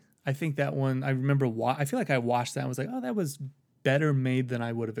okay. I think that one, I remember, I feel like I watched that and was like, oh, that was better made than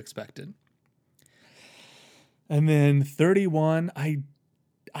I would have expected. And then 31, I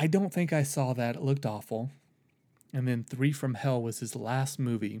don't think I saw that. It looked awful. And then 3 from Hell was his last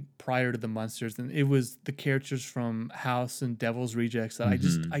movie prior to the Munsters. And it was the characters from House and Devil's Rejects that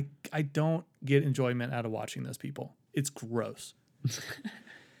I don't get enjoyment out of watching those people. It's gross.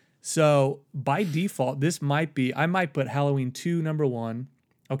 So by default, I might put Halloween 2 number 1.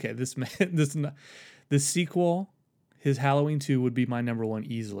 Okay, the sequel, his Halloween 2 would be my number 1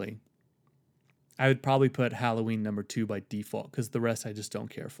 easily. I would probably put Halloween number 2 by default because the rest I just don't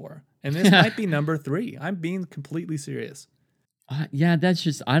care for. And this might be number 3. I'm being completely serious. Yeah, that's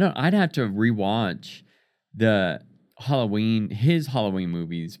just I'd have to rewatch his Halloween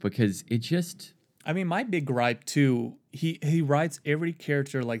movies because it just. I mean, my big gripe too. He writes every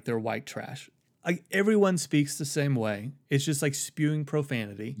character like they're white trash. Like everyone speaks the same way. It's just like spewing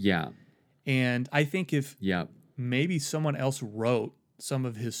profanity. Yeah. And I think if Yeah. maybe someone else wrote some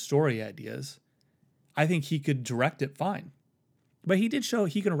of his story ideas, I think he could direct it fine. But he did show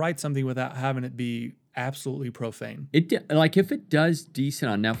he can write something without having it be absolutely profane. Like if it does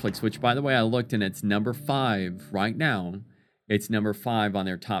decent on Netflix, which by the way I looked and it's number 5 right now. It's number 5 on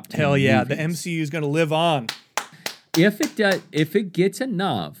their top 10. Hell yeah, movies. the MCU is going to live on. If it gets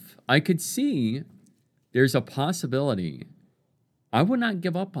enough, I could see there's a possibility. I would not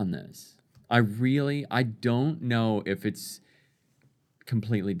give up on this. I don't know if it's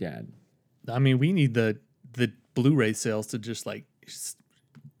completely dead. I mean, we need the Blu-ray sales to just like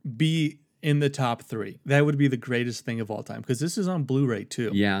be in the top 3. That would be the greatest thing of all time because this is on Blu-ray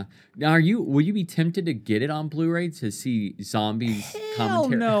too. Yeah. Now, will you be tempted to get it on Blu-ray to see zombies Hell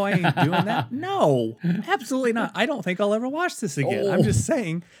commentary? no, I ain't doing that. No, absolutely not. I don't think I'll ever watch this again. I'm just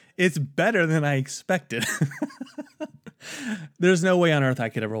saying it's better than I expected. There's no way on earth I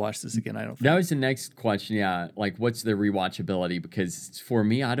could ever watch this again. I don't think. That was the next question. Yeah. Like, what's the rewatchability? Because for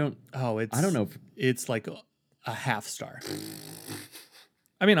me, I don't know. It's like a half star.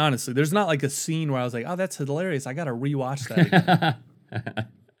 I mean, honestly, there's not like a scene where I was like, oh, that's hilarious. I got to rewatch that again.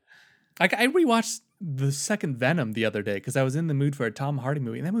 Like, I rewatched the second Venom the other day because I was in the mood for a Tom Hardy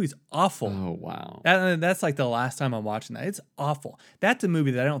movie, and that movie's awful. Oh, wow. That's like the last time I'm watching that. It's awful. That's a movie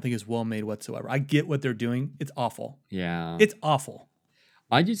that I don't think is well made whatsoever. I get what they're doing. It's awful. Yeah. It's awful.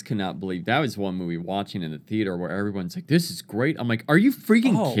 I just cannot believe that was one movie watching in the theater where everyone's like, this is great. I'm like, are you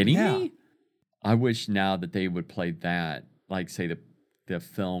freaking kidding me? I wish now that they would play that, like, say the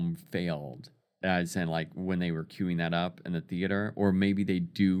film failed, as in, like, when they were queuing that up in the theater, or maybe they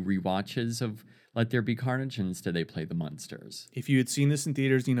do rewatches of Let There Be Carnage, and instead they play The Munsters. If you had seen this in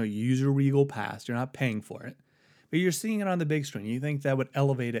theaters, you use your Regal pass. You're not paying for it. But you're seeing it on the big screen. You think that would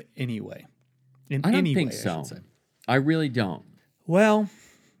elevate it anyway? I don't think so. I really don't. Well,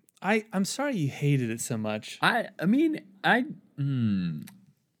 I'm sorry you hated it so much. You're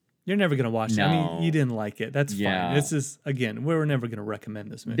never going to watch it. I mean, you didn't like it. That's fine. This is, again, we're never going to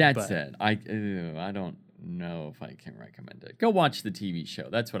recommend this movie. That's it. I don't know if I can recommend it. Go watch the TV show.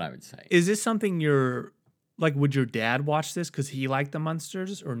 That's what I would say. Is this something would your dad watch this because he liked the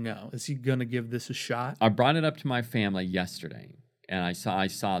Munsters, or no? Is he going to give this a shot? I brought it up to my family yesterday, and I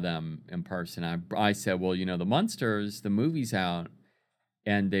saw them in person. I said, well, the Munsters, the movie's out,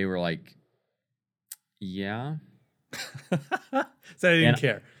 and they were like, yeah. So they didn't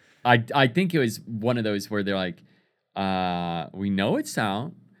care. I think it was one of those where they're like, we know it's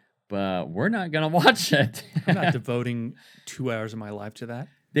out, but we're not going to watch it. I'm not devoting 2 hours of my life to that.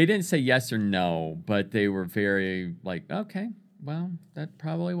 They didn't say yes or no, but they were very like, okay, well, that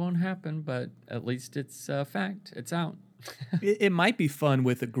probably won't happen, but at least it's a fact. It's out. It might be fun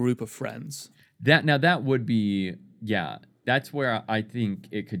with a group of friends. That would be, yeah. That's where I think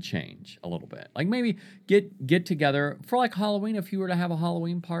it could change a little bit. Like maybe get together for like Halloween if you were to have a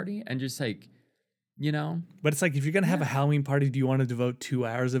Halloween party and just like, But it's like if you're going to have a Halloween party, do you want to devote 2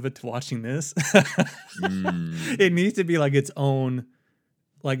 hours of it to watching this? It needs to be like its own,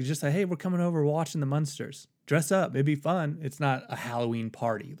 like just like, hey, we're coming over watching the Munsters. Dress up. It'd be fun. It's not a Halloween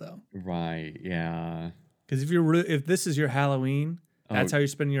party though. Right, yeah. Because if this is your Halloween, that's how you're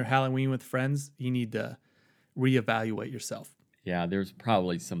spending your Halloween with friends, you need to reevaluate yourself. Yeah, there's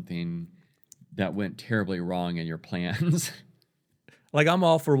probably something that went terribly wrong in your plans. Like I'm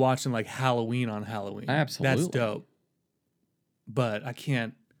all for watching like Halloween on Halloween. Absolutely. That's dope. But I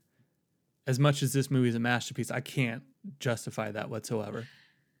can't, as much as this movie is a masterpiece, I can't justify that whatsoever.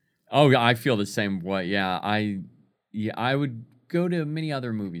 Oh, I feel the same way. Yeah, I would go to many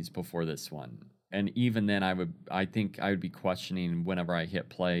other movies before this one. And even then I think I would be questioning whenever I hit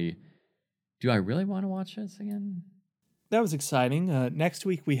play, do I really want to watch this again? That was exciting. Next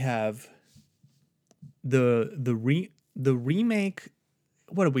week we have the remake.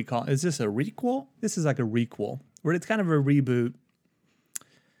 What do we call it? Is this a requel? This is like a requel, where it's kind of a reboot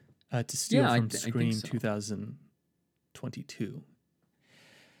to steal from Scream 2022.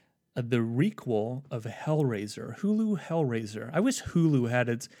 The requel of Hellraiser, Hulu Hellraiser. I wish Hulu had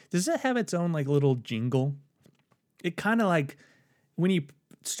its. Does it have its own like little jingle? It kind of like when you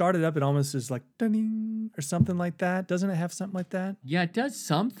start it up, it almost is like ding or something like that. Doesn't it have something like that? Yeah, it does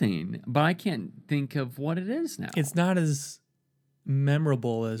something, but I can't think of what it is now. It's not as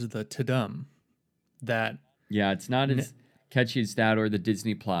memorable as the Tudum. Yeah, it's not as catchy as that or the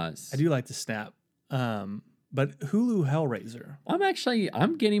Disney Plus. I do like the Snap. But Hulu Hellraiser.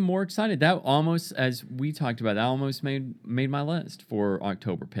 I'm getting more excited. That almost, as we talked about, that almost made my list for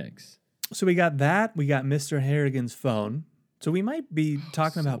October picks. So we got that. We got Mr. Harrigan's Phone. So we might be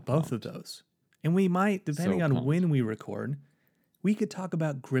talking about both of those. And we might, depending on when we record, we could talk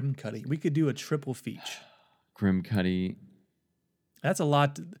about Grimcutty. We could do a triple feature. Grimcutty. That's a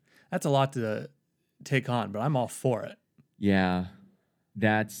lot to take on, but I'm all for it. Yeah.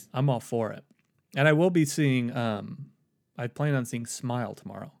 I'm all for it. And I will be seeing I plan on seeing Smile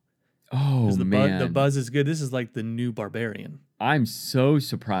tomorrow. Oh, man. The buzz is good. This is like the new Barbarian. I'm so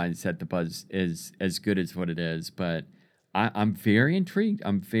surprised that the buzz is as good as what it is, but I'm very intrigued.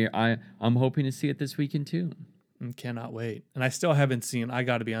 I'm hoping to see it this weekend too. Cannot wait. And I still haven't seen, I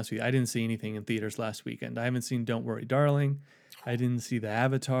got to be honest with you, I didn't see anything in theaters last weekend. I haven't seen Don't Worry, Darling. I didn't see the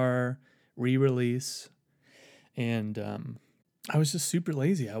Avatar re-release. And I was just super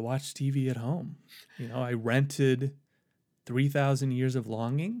lazy. I watched TV at home. I rented 3,000 Years of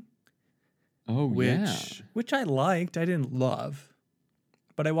Longing. Oh, which I liked. I didn't love.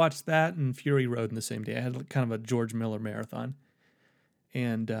 But I watched that and Fury Road in the same day. I had kind of a George Miller marathon.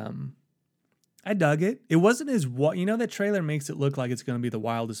 And I dug it. It wasn't as that trailer makes it look like it's going to be the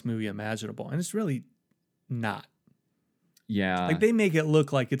wildest movie imaginable. And it's really not. Yeah. Like they make it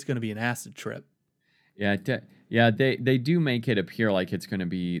look like it's going to be an acid trip. Yeah. They do make it appear like it's going to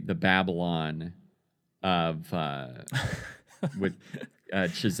be the Babylon of with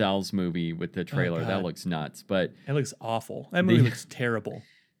Chazelle's movie with the trailer. That God. looks nuts. But It looks awful. That movie looks terrible.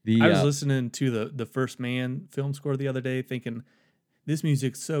 the I was listening to the First Man film score the other day, thinking this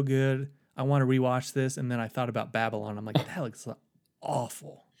music's so good. I want to rewatch this, and then I thought about Babylon. I'm like, that looks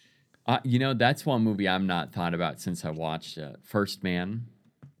awful. that's one movie I've not thought about since I watched First Man.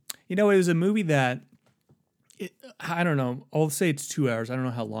 It was a movie that I don't know. I'll say it's 2 hours. I don't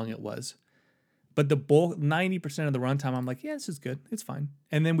know how long it was, but the bulk 90% of the runtime, I'm like, yeah, this is good. It's fine.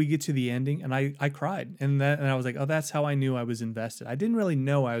 And then we get to the ending, and I cried, and I was like, oh, that's how I knew I was invested. I didn't really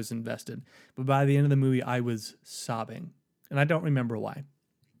know I was invested, but by the end of the movie, I was sobbing, and I don't remember why.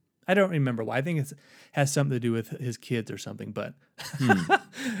 I think it has something to do with his kids or something, but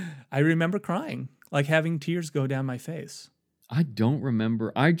I remember crying, like having tears go down my face. I don't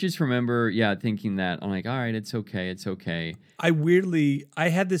remember. I just remember, thinking that. I'm like, all right, it's okay. It's okay. I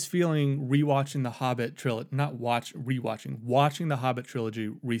had this feeling rewatching the Hobbit trilogy, watching the Hobbit trilogy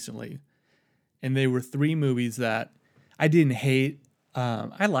recently. And they were 3 movies that I didn't hate.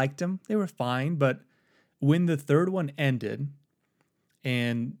 I liked them. They were fine. But when the third one ended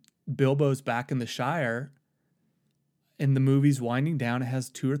and Bilbo's back in the Shire and the movie's winding down, it has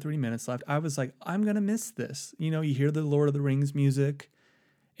 2 or 3 minutes left, I was like, I'm going to miss this. You hear the Lord of the Rings music,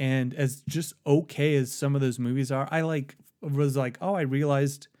 and as just okay as some of those movies are, I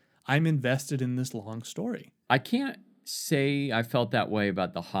realized I'm invested in this long story. I can't say I felt that way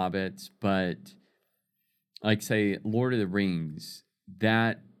about The Hobbit, but like say Lord of the Rings,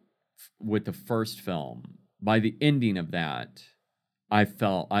 that with the first film, by the ending of that,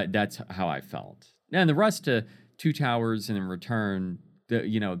 that's how I felt. And the rest of Two Towers and in Return,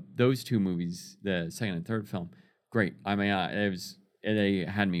 those 2 movies, the second and third film, great. I mean, they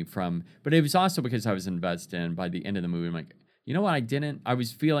had me but it was also because I was invested in. By the end of the movie, I'm like, you know what? I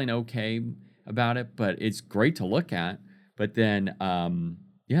was feeling okay about it, but it's great to look at. But then,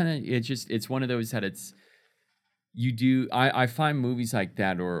 it's one of those that I find movies like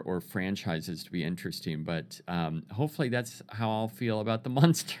that or franchises to be interesting, but hopefully that's how I'll feel about the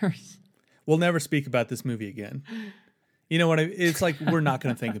Munsters. We'll never speak about this movie again. You know what? It's like we're not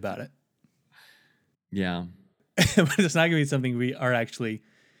going to think about it. Yeah. But it's not going to be something we are actually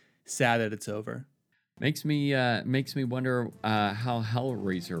sad that it's over. Makes me wonder how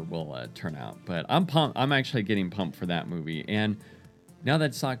Hellraiser will turn out. But I'm pumped. I'm actually getting pumped for that movie. And now that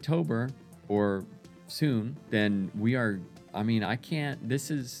it's October or soon, then we are. I mean, I can't.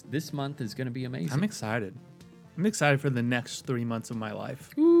 This month is going to be amazing. I'm excited. I'm excited for the next 3 months of my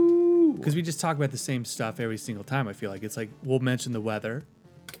life. Ooh. Because we just talk about the same stuff every single time. I feel like it's like we'll mention the weather,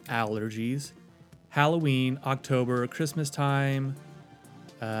 allergies, Halloween, October, Christmas time,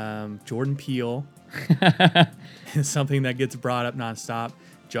 Jordan Peele is something that gets brought up nonstop.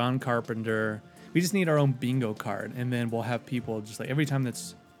 John Carpenter. We just need our own bingo card, and then we'll have people just like every time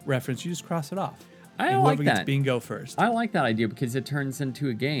that's referenced, you just cross it off. I like that. Gets bingo first. I like that idea because it turns into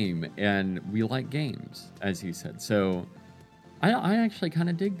a game, and we like games, as he said. So I actually kind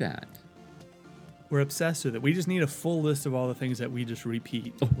of dig that. We're obsessed with it. We just need a full list of all the things that we just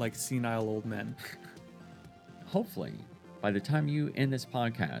repeat, like senile old men. Hopefully, by the time you end this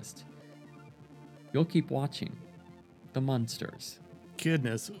podcast, you'll keep watching The Munsters.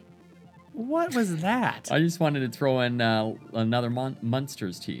 Goodness. What was that? I just wanted to throw in another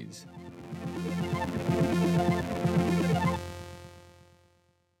Munsters tease.